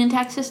didn't win in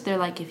Texas. They're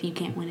like, if you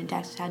can't win in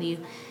Texas, how do you...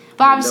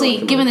 But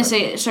obviously, given the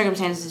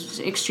circumstances, it's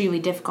extremely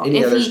difficult.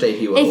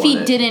 If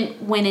he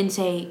didn't win in,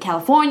 say,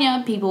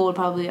 California, people would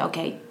probably,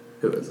 okay.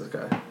 Who is this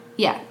guy?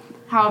 Yeah.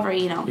 However,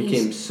 he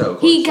came so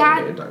close to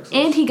winning in Texas.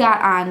 And he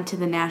got on to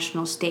the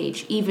national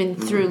stage, even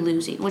through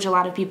losing, which a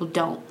lot of people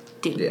don't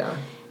do. Yeah.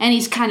 And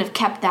he's kind of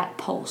kept that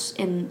pulse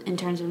in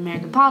terms of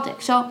American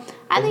politics. So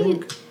I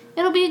think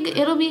it'll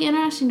be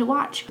interesting to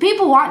watch.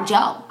 People want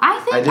Joe.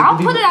 I'll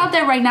put it out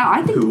there right now.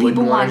 I think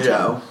people want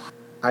Joe.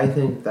 I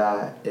think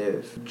that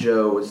if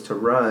Joe was to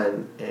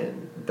run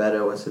and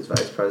Beto was his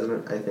vice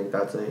president, I think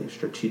that's a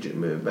strategic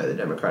move by the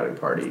Democratic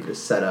Party to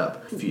set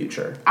up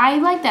future. I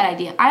like that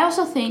idea. I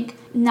also think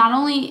not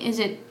only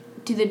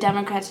do the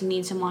Democrats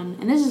need someone,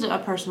 and this is a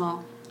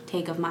personal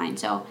take of mine,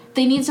 so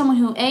they need someone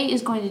who A,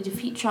 is going to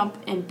defeat Trump,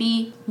 and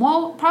B,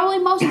 probably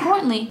most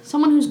importantly,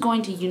 someone who's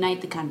going to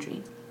unite the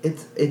country.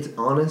 It's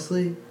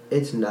honestly,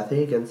 it's nothing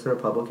against the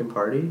Republican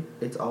Party.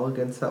 It's all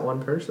against that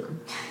one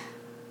person.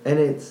 And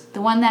it's...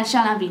 the one that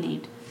shall not be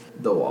named.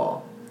 The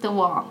Wall. The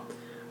Wall.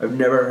 I've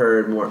never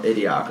heard more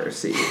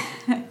idiocracy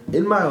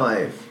in my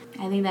life.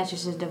 I think that's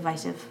just a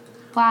divisive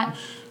plot.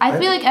 I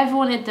feel like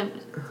everyone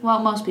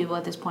most people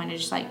at this point are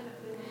just like,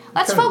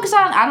 let's focus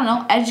on, I don't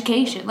know,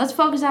 education. Let's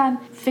focus on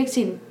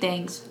fixing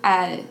things,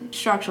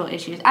 structural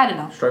issues. I don't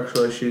know.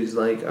 Structural issues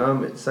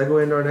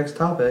segue into our next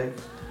topic.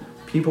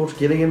 People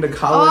getting into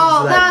college.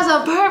 Oh, that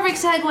was a perfect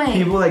segue.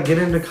 People that get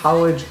into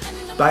college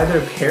by their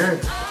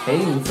parents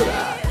paying for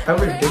that. How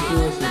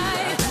ridiculous is that?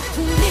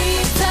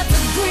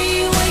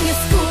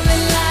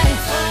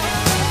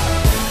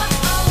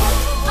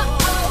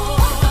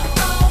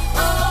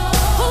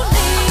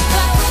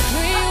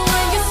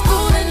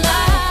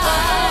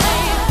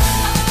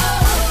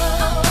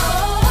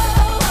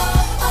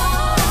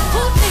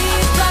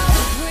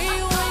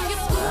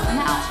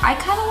 I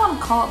kind of want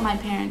to call up my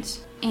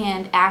parents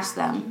and ask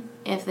them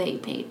if they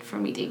paid for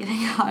me to get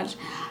into college.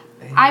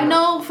 I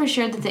know for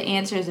sure that the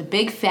answer is a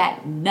big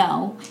fat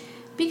no,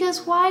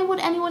 because why would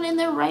anyone in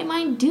their right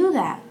mind do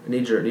that? I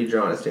need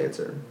your honest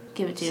answer.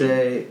 Give it to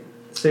you.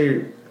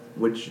 Say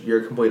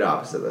you're complete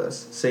opposite of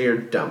this. Say you're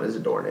dumb as a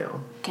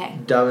doornail. Okay.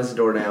 Dumb as a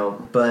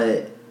doornail,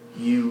 but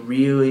you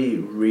really,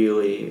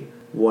 really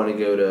want to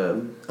go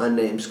to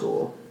unnamed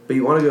school. But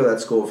you want to go to that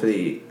school for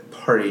the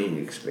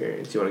partying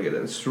experience. You want to get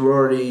in a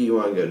sorority. You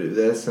want to go do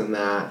this and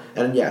that.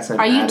 And yes,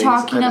 Are you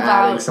talking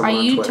about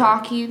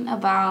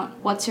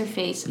what's her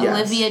face? Yes.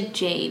 Olivia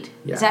Jade.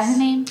 Yes. Is that her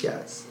name?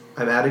 Yes.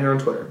 I'm adding her on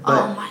Twitter.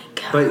 But, oh my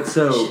god. But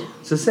so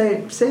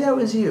say that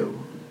was you,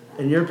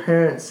 and your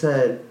parents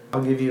said,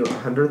 "I'll give you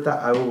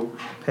I will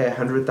pay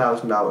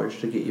 $100,000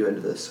 to get you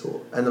into this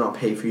school, and then I'll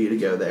pay for you to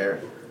go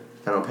there,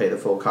 and I'll pay the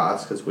full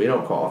cost because we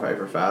don't qualify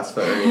for FAFSA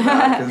or anything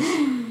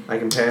because I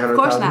can pay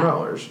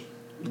 $100,000."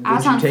 I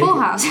was on Full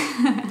House.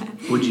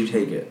 Would you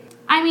take it?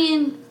 I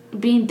mean,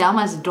 being dumb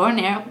as a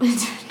doornail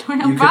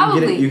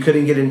probably. You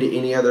couldn't get into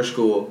any other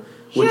school.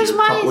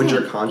 Would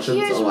your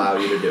conscience allow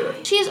you to do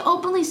it? She is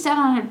openly said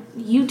on her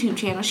YouTube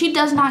channel she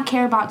does not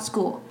care about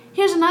school.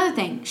 Here's another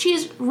thing. She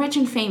is rich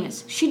and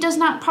famous. She does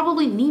not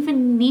probably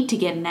even need to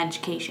get an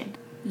education.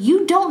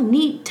 You don't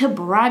need to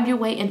bribe your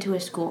way into a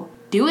school.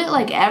 Do it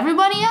like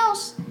everybody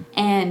else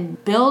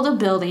and build a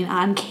building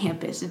on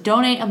campus.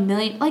 Donate $1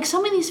 million. Like,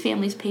 some of these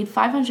families paid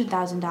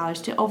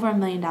 $500,000 to over $1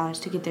 million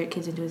to get their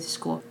kids into a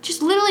school.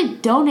 Just literally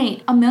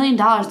donate $1 million.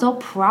 They'll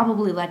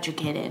probably let your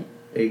kid in.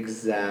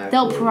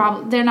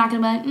 Exactly. They're not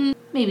gonna be like,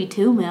 maybe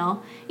 $2 million.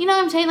 You know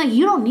what I'm saying? Like,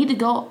 you don't need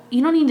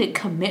to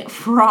commit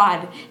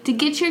fraud to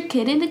get your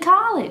kid into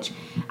college.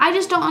 I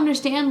just don't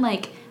understand,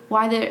 like,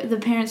 why the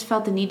parents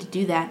felt the need to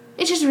do that.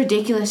 It's just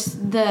ridiculous,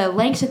 the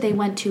lengths that they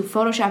went to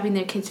photoshopping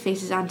their kids'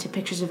 faces onto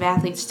pictures of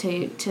athletes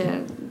to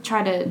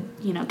try to,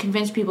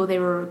 convince people they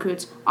were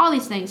recruits. All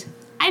these things.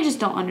 I just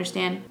don't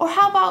understand. Or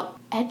how about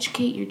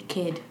educate your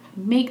kid?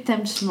 Make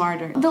them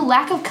smarter. The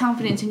lack of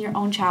confidence in your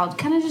own child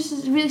kind of just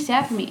is really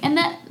sad for me. And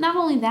that, not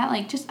only that,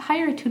 like, just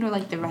hire a tutor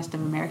like the rest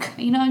of America.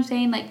 You know what I'm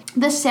saying? Like,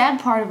 the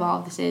sad part of all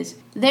of this is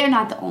they're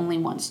not the only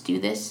ones to do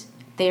this.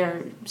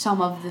 They're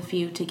some of the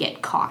few to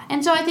get caught.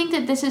 And so I think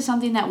that this is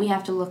something that we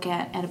have to look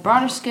at a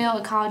broader scale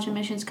at college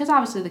admissions, because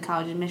obviously the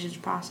college admissions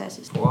process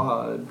is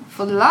flawed.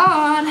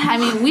 I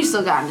mean, we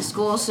still got into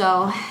school,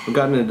 so... We've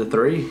gotten into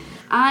 3.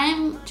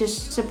 I'm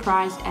just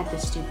surprised at the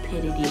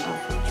stupidity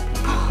of rich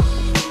people.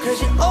 'Cause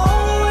you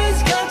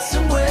always got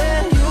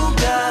somewhere you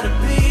gotta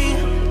be.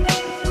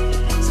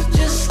 So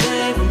just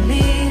stay with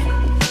me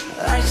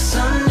like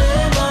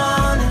Sunday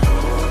morning.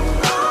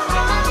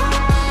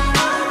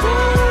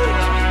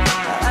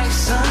 Like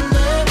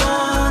Sunday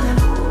morning.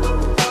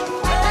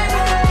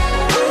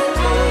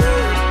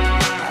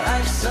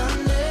 Like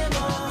Sunday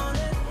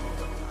morning.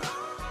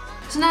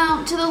 So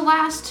now, to the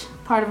last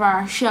part of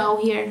our show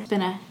here. It's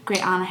been a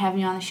great honor having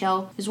you on the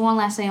show. There's one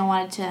last thing I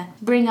wanted to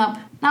bring up.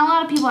 Now, a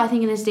lot of people, I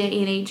think, in this day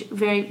and age,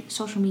 very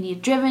social media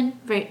driven,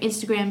 very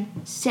Instagram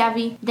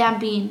savvy, that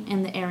being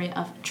in the area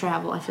of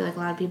travel. I feel like a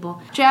lot of people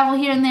travel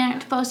here and there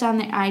to post on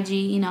their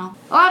IG, A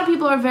lot of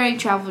people are very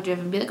travel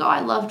driven, be like, oh,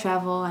 I love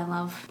travel, I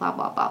love blah,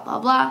 blah, blah, blah,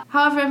 blah.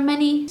 However,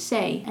 many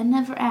say and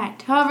never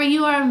act. However,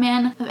 you are a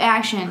man of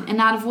action and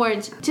not of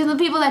words. To the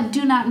people that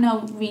do not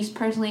know Reese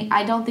personally,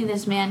 I don't think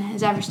this man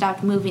has ever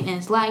stopped moving in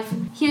his life.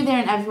 Here, there,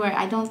 and everywhere.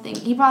 I don't think.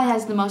 He probably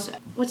has the most,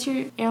 what's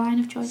your airline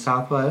of choice?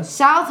 Southwest.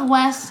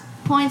 Southwest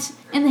points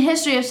in the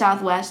history of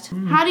Southwest.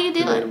 How do you do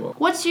debatable. it?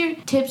 What's your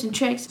tips and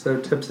tricks? So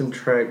tips and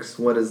tricks,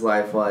 what is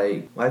life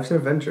like? Life's an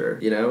adventure,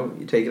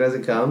 You take it as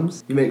it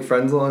comes. You make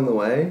friends along the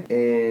way,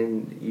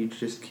 and you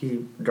just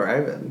keep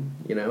driving,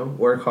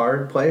 Work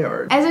hard, play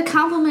hard. As a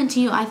compliment to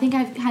you, I think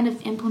I've kind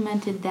of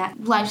implemented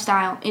that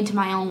lifestyle into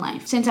my own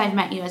life since I've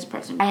met you as a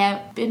person. I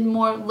have been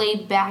more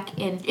laid back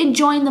in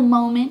enjoying the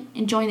moment,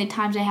 enjoying the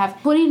times I have,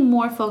 putting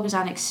more focus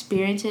on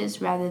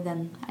experiences rather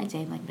than, I'd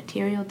say, like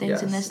material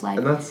things in this life.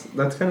 And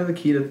that's kind of the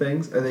key to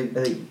things. I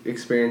think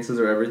experiences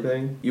are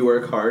everything. You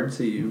work hard,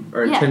 so you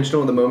are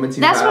intentional in the moments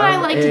you have. That's what I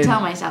like to tell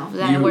myself,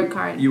 that I work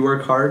hard. You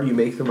work hard, you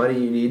make the money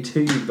you need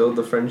to, you build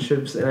the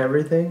friendships and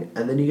everything,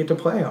 and then you get to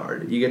play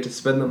hard. You get to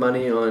spend the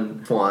money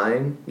on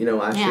flying.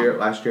 Last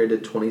year I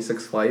did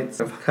 26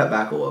 flights. I've cut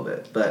back a little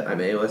bit, but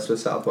I'm A-list with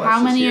Southwest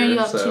How many this year, are you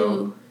up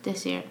to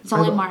this year? It's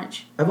only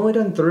March. I've only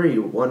done 3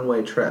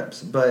 one-way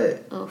trips,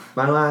 but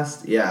my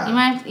last,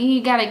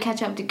 You gotta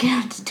catch up to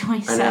get up to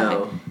 27. I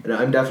know.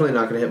 I'm definitely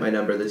not going to hit my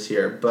number this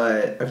year,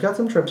 but I've got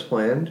some trips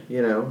planned,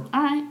 All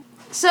right.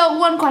 So,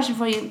 one question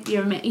for you.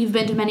 You've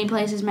been to many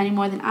places, many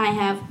more than I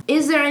have.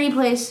 Is there any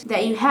place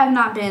that you have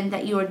not been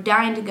that you are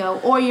dying to go,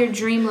 or your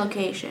dream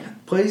location?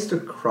 Place to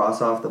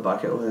cross off the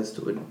bucket list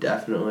would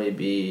definitely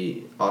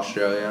be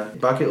Australia.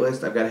 Bucket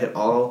list, I've got to hit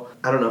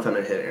I don't know if I'm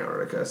going to hit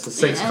Antarctica. So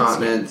 6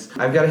 continents.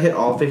 I've got to hit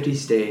all 50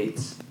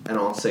 states and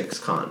all 6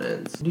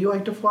 continents. Do you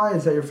like to fly?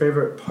 Is that your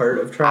favorite part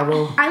of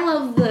travel? I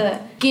love the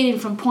getting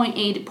from point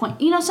A to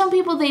point... some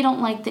people, they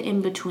don't like the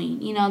in-between.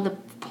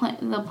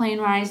 The plane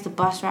rides, the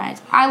bus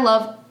rides. I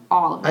love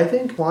all of it. I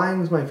think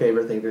flying is my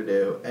favorite thing to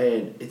do,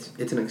 and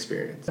it's an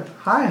experience.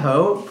 Hi,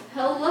 Hope.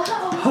 Hello.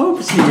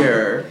 Hope's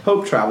here.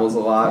 Hope travels a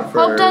lot.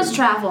 Hope does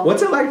travel.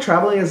 What's it like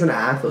traveling as an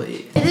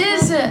athlete? It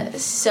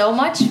is so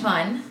much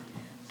fun,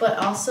 but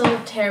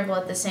also terrible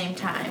at the same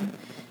time,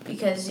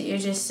 because you're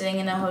just sitting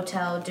in a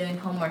hotel doing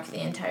homework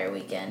the entire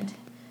weekend.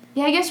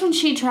 Yeah, I guess when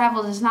she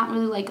travels, it's not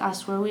really like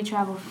us, where we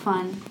travel for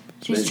fun.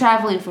 She's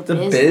traveling for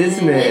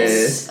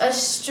business. It's a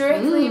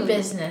strictly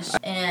business,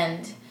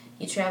 and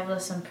you travel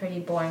to some pretty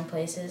boring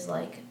places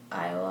like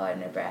Iowa or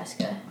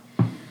Nebraska.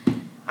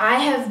 I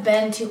have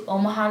been to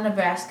Omaha,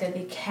 Nebraska,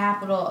 the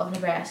capital of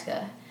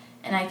Nebraska,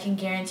 and I can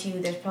guarantee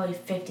you there's probably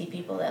 50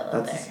 people that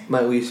live That's there.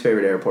 my least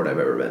favorite airport I've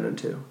ever been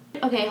into.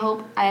 Okay,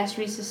 Hope, I asked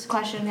Reese this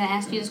question. I'm going to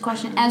ask you this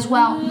question as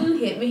well.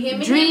 Hit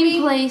me.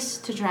 Dream place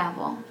to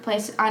travel.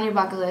 Place on your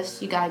bucket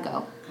list, you gotta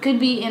go. Could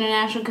be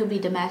international, could be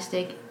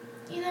domestic.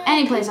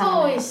 Any place on the I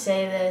always map.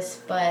 say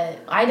this, but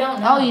I don't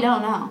know. Oh, you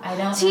don't know? I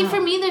don't See, know.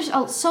 for me, there's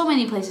so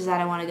many places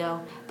that I want to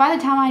go. By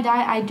the time I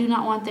die, I do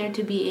not want there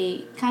to be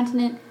a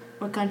continent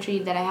or country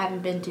that I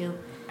haven't been to.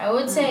 I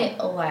would say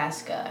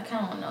Alaska. I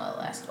kind of want to know what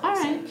Alaska looks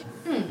All right.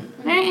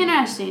 like. Very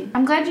interesting.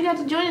 I'm glad you got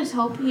to join us,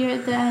 Hope, here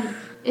at the end.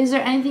 Is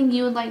there anything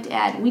you would like to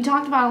add? We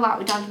talked about a lot.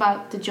 We talked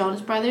about the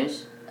Jonas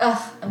Brothers.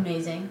 Ugh,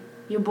 amazing.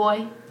 Your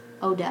boy,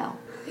 Odell.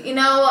 You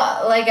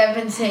know, like I've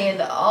been saying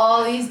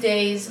all these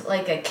days,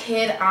 like a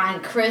kid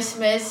on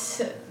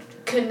Christmas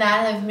could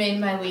not have made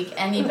my week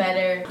any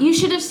better. You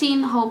should have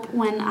seen Hope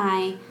when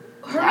I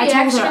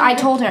Her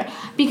told her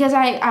because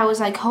I was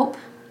like, Hope,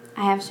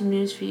 I have some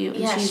news for you. And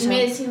Yeah, she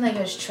made it seem like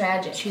it was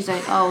tragic. She's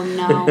like, oh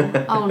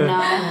no, oh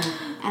no.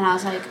 And I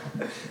was like,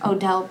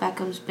 Odell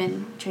Beckham's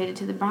been traded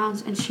to the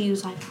Browns. And she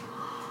was like,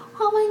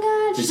 oh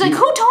my God. She's like,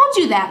 who told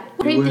you that?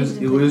 You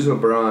lose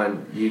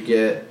LeBron, you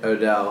get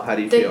Odell. How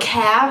do you The feel?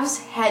 Cavs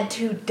had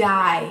to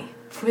die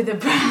for the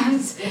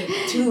Browns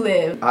to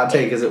live. Hot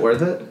take, is it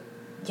worth it?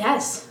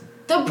 Yes.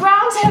 The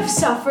Browns have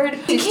suffered.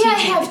 You can't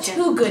have championship.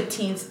 two good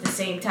teams at the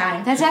same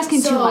time. That's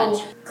asking too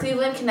much.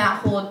 Cleveland cannot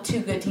hold two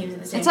good teams at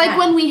the same It's time. like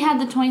when we had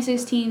the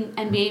 2016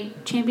 NBA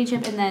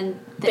championship and then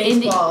the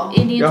Baseball.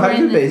 Indians Y'all were had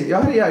in good the... base.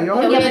 Y'all had Yeah,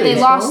 good but they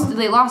baseball. lost.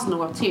 They lost in the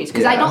World Series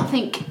because I Yeah. don't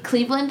think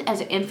Cleveland,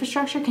 as an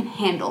infrastructure, can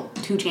handle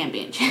two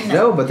championships.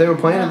 No, but they were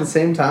playing at the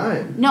same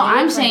time. No, They were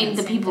I'm playing saying at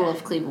the the same people time.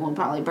 of Cleveland will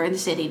probably burn the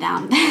city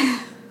down.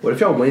 What if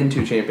y'all win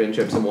 2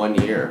 championships in 1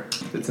 year?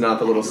 It's not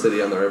the little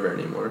city on the river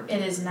anymore.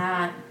 It is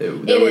not. There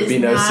It would be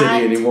is no not.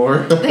 city anymore.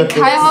 The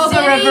Cuyahoga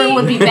city- River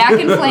would be back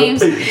in flames.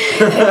 The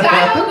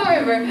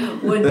Cuyahoga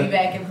River would be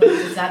back in place.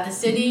 It's not the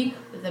city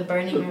with the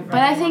burning river.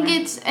 But I think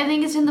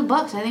anymore. it's in the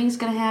books. I think it's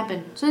gonna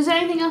happen. So is there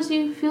anything else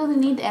you feel the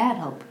need to add,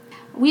 Hope?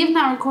 We have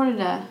not recorded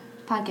a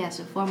podcast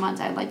in 4 months.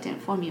 I'd like to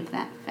inform you of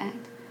that fact.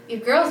 Your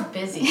girl's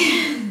busy.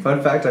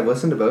 Fun fact, I've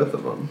listened to both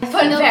of them.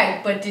 Fun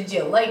fact, but did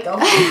you like them?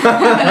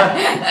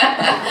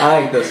 I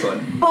like this one.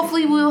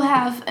 Hopefully we'll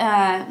have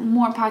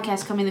more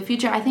podcasts coming in the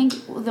future. I think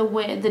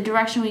the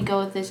direction we go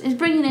with this is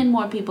bringing in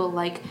more people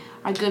like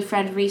our good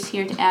friend Reese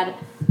here to add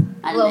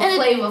A little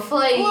flavor. a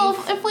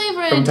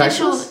flavor From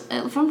additional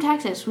Texas? From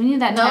Texas. We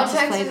need that No Texas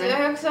Texas flavor.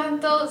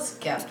 accent though?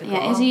 Skeptical.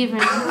 Yeah, is he even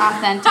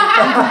authentic?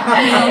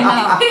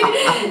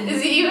 I don't know.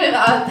 Is he even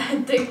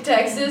authentic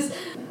Texas?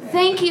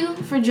 Thank you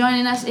for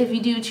joining us. If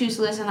you do choose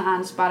to listen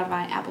on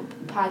Spotify, Apple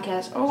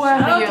Podcasts, or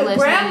wherever Shout out you're to listening.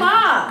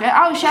 Grandma.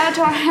 Oh, shout out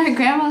to our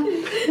Grandma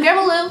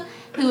Lou,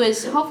 who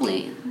is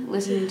hopefully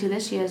listening to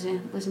this. She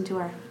hasn't listened to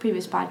our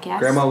previous podcast.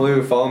 Grandma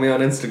Lou, follow me on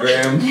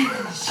Instagram.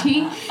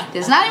 She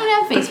does not even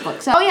have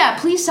Facebook. So, oh yeah,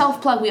 please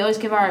self-plug. We always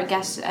give our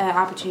guests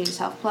opportunity to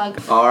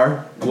self-plug.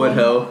 R.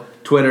 Woodhill,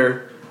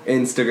 Twitter,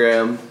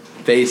 Instagram,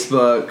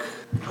 Facebook.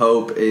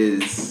 Hope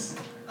is...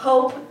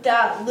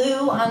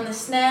 Hope.Lou on the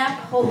snap.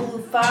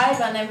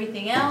 HopeLou5 on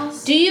everything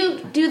else. Do you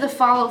do the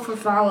follow for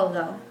follow,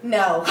 though?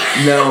 No.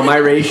 No, my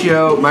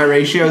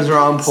ratios are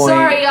on point.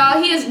 Sorry, y'all.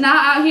 He is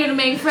not out here to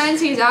make friends.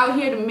 He's out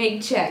here to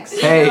make checks.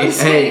 You know what I'm Hey,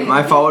 saying?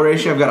 my follow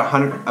ratio, I've got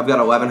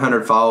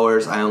 1,100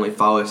 followers. I only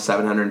follow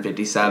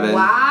 757.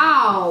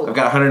 Wow. I've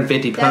got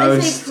 150 That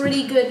is posts. a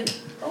pretty good...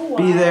 Oh, wow.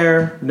 Be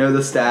there, know the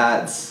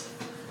stats,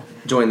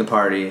 join the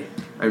party.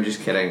 I'm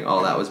just kidding.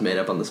 All that was made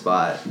up on the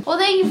spot. Well,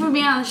 thank you for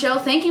being on the show.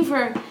 Thank you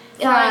for...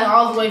 Flying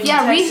all the way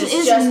from Reese Texas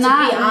is just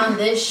not, to be on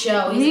this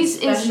show. Reese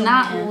He's a is special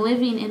not man.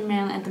 living in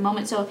Maryland at the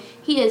moment, so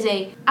he is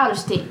a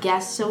out-of-state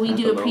guest, so we At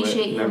do the moment,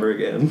 appreciate him. Never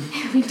again.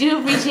 We do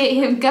appreciate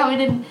him coming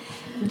and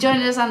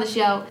joining us on the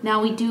show.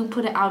 Now, we do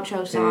put an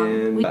outro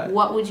song. And-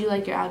 What would you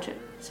like your outro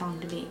song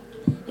to be?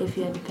 If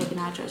you had to pick an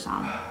outro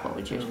song, what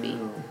would yours be?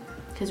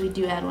 Because we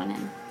do add one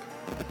in.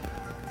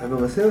 I've been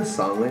listening to this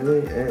song lately,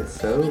 and it's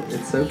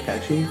so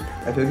catchy.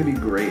 I feel like it'd be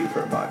great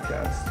for a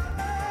podcast.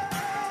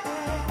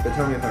 But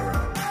tell me if I'm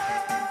wrong.